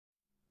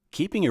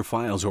Keeping your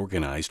files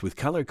organized with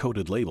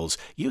color-coded labels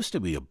used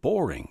to be a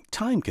boring,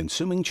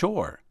 time-consuming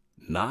chore.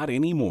 Not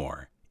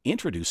anymore.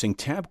 Introducing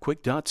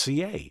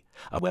TABQUIK.ca,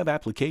 a web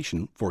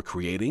application for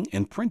creating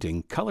and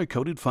printing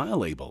color-coded file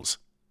labels.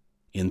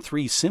 In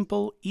 3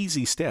 simple,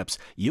 easy steps,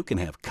 you can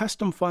have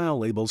custom file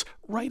labels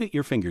right at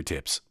your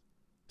fingertips.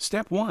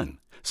 Step 1.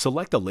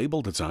 Select a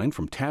label design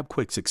from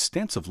TABQUIK's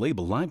extensive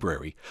label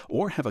library,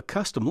 or have a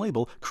custom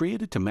label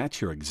created to match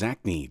your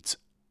exact needs.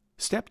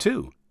 Step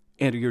 2.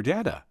 Enter your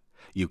data.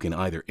 You can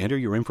either enter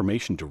your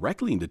information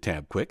directly into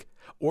TABQUIK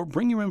or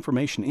bring your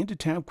information into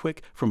TABQUIK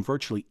from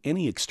virtually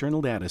any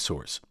external data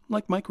source,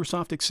 like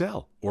Microsoft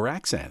Excel or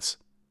Access.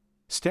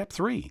 Step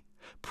 3.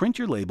 Print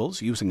your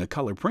labels using a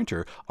color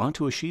printer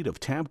onto a sheet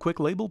of TABQUIK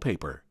label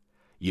paper.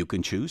 You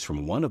can choose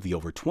from one of the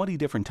over 20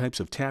 different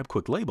types of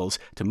TABQUIK labels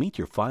to meet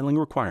your filing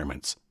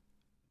requirements.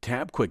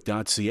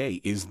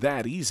 TABQUIK.ca is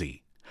that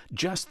easy.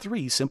 Just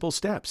 3 simple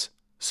steps.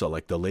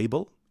 Select the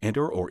label,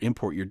 enter or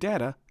import your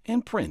data,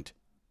 and print.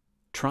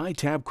 Try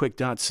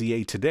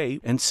TABQUIK.ca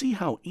today and see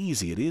how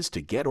easy it is to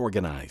get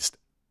organized.